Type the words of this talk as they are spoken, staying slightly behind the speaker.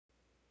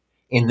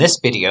In this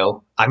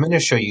video, I'm going to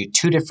show you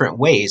two different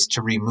ways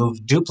to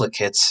remove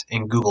duplicates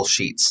in Google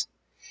Sheets.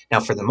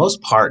 Now, for the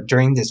most part,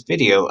 during this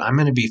video, I'm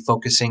going to be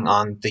focusing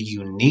on the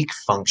unique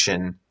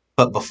function,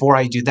 but before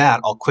I do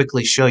that, I'll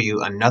quickly show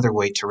you another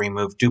way to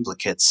remove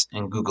duplicates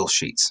in Google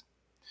Sheets.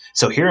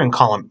 So here in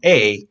column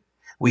A,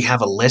 we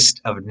have a list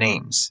of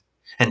names.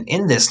 And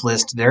in this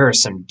list, there are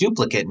some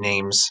duplicate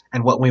names,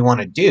 and what we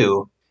want to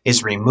do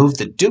is remove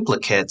the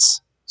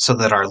duplicates so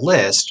that our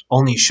list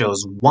only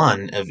shows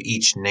one of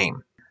each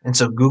name. And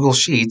so Google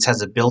Sheets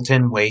has a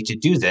built-in way to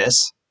do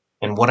this.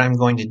 And what I'm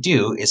going to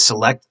do is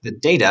select the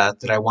data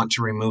that I want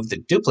to remove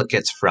the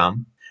duplicates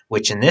from,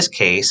 which in this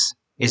case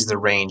is the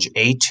range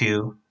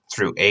A2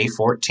 through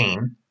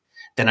A14.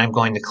 Then I'm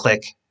going to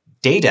click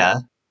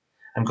Data.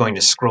 I'm going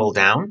to scroll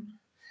down,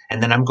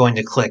 and then I'm going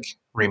to click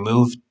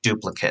Remove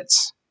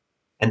Duplicates.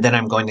 And then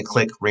I'm going to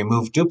click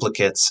Remove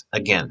Duplicates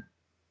again.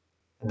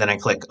 And then I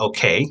click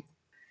OK.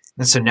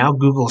 And so now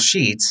Google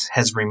Sheets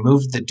has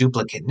removed the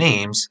duplicate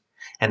names.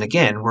 And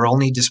again, we're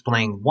only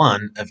displaying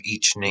one of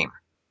each name.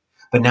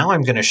 But now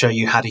I'm going to show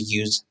you how to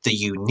use the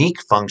unique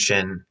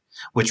function,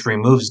 which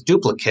removes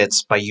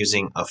duplicates by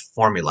using a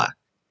formula.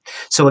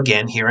 So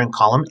again, here in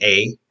column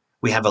A,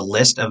 we have a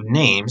list of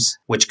names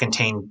which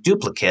contain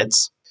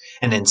duplicates.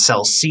 And in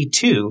cell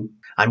C2,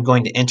 I'm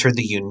going to enter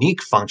the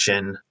unique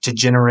function to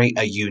generate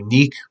a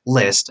unique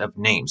list of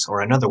names,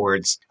 or in other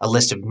words, a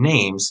list of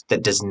names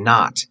that does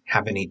not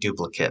have any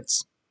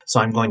duplicates. So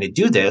I'm going to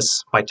do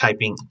this by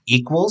typing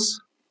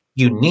equals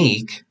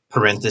unique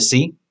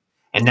parenthesis,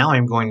 and now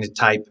I'm going to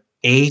type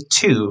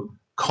A2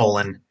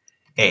 colon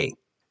A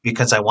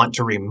because I want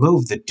to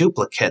remove the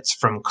duplicates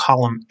from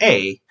column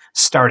A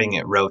starting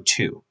at row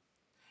 2.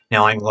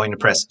 Now I'm going to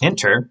press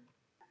enter,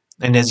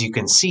 and as you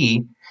can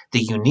see,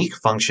 the unique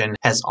function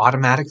has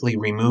automatically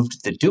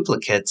removed the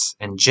duplicates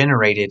and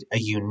generated a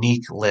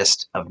unique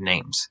list of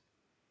names.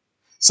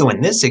 So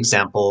in this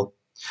example,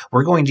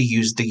 we're going to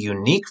use the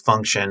unique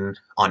function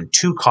on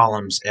two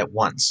columns at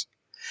once.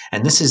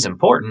 And this is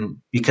important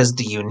because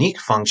the unique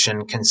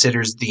function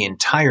considers the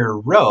entire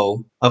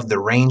row of the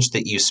range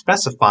that you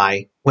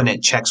specify when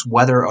it checks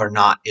whether or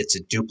not it's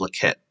a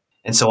duplicate.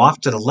 And so off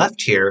to the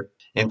left here,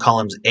 in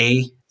columns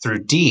A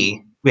through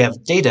D, we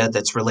have data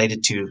that's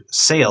related to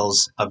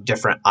sales of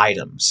different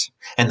items.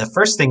 And the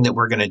first thing that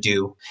we're going to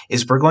do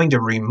is we're going to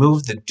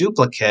remove the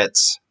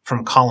duplicates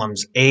from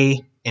columns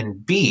A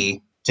and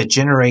B to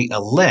generate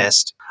a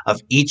list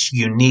of each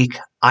unique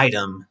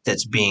item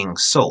that's being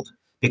sold.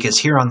 Because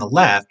here on the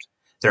left,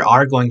 there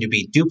are going to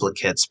be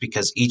duplicates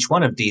because each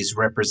one of these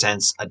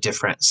represents a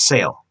different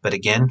sale. But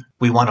again,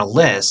 we want a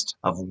list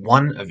of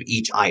one of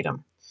each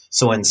item.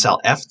 So in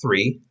cell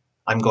F3,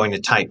 I'm going to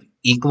type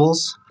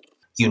equals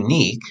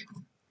unique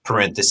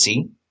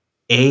parenthesis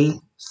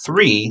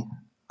A3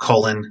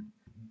 colon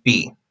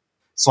B.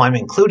 So I'm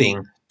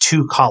including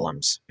two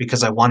columns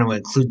because I want to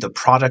include the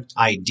product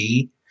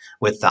ID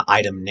with the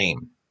item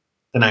name.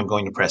 Then I'm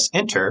going to press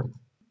enter.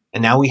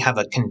 And now we have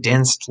a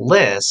condensed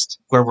list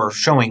where we're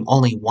showing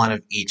only one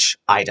of each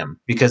item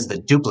because the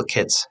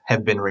duplicates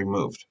have been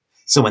removed.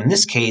 So in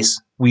this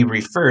case, we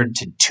referred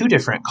to two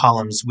different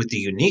columns with the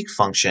unique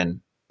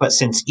function, but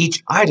since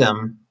each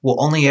item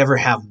will only ever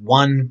have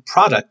one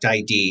product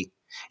ID,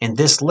 in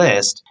this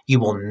list, you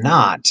will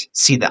not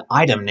see the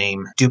item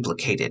name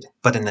duplicated.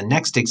 But in the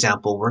next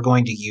example, we're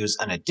going to use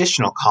an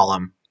additional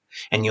column,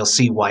 and you'll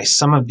see why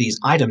some of these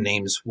item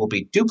names will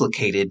be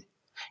duplicated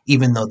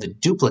even though the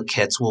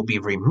duplicates will be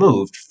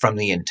removed from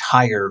the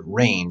entire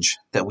range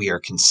that we are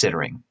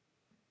considering.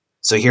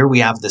 So here we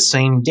have the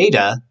same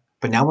data,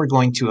 but now we're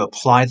going to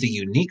apply the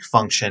unique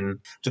function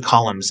to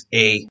columns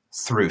A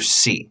through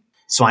C.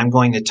 So I'm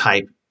going to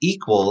type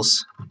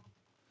equals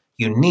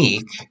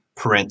unique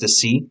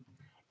parenthesis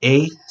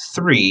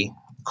A3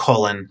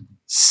 colon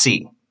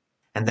C.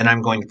 And then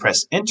I'm going to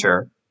press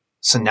enter.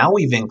 So now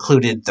we've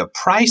included the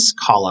price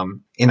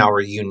column in our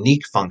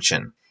unique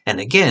function. And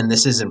again,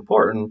 this is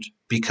important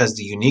because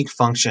the unique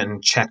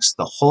function checks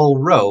the whole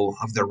row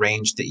of the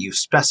range that you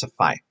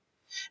specify.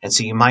 And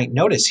so you might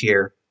notice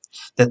here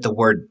that the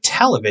word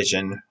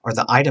television or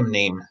the item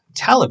name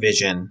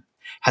television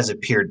has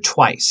appeared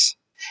twice.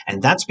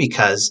 And that's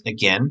because,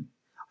 again,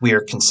 we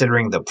are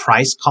considering the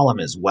price column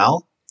as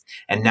well.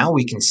 And now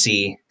we can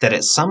see that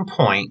at some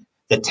point,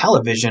 the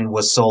television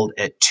was sold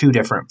at two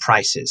different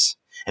prices.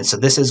 And so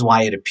this is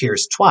why it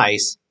appears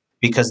twice,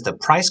 because the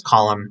price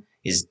column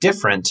is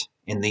different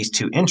in these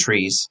two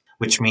entries,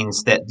 which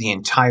means that the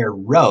entire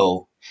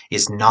row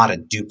is not a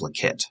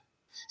duplicate.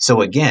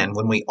 So again,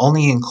 when we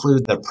only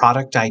include the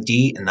product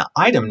ID and the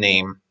item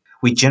name,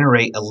 we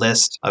generate a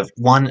list of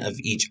one of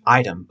each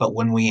item. But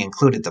when we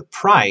included the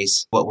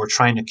price, what we're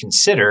trying to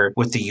consider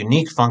with the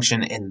unique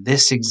function in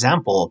this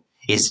example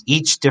is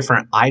each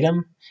different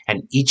item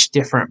and each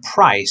different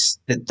price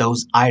that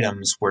those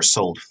items were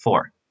sold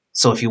for.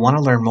 So if you want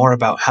to learn more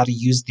about how to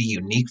use the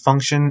unique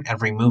function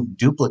and remove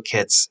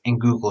duplicates in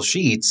Google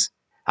Sheets,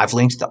 I've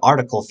linked the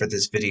article for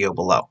this video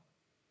below.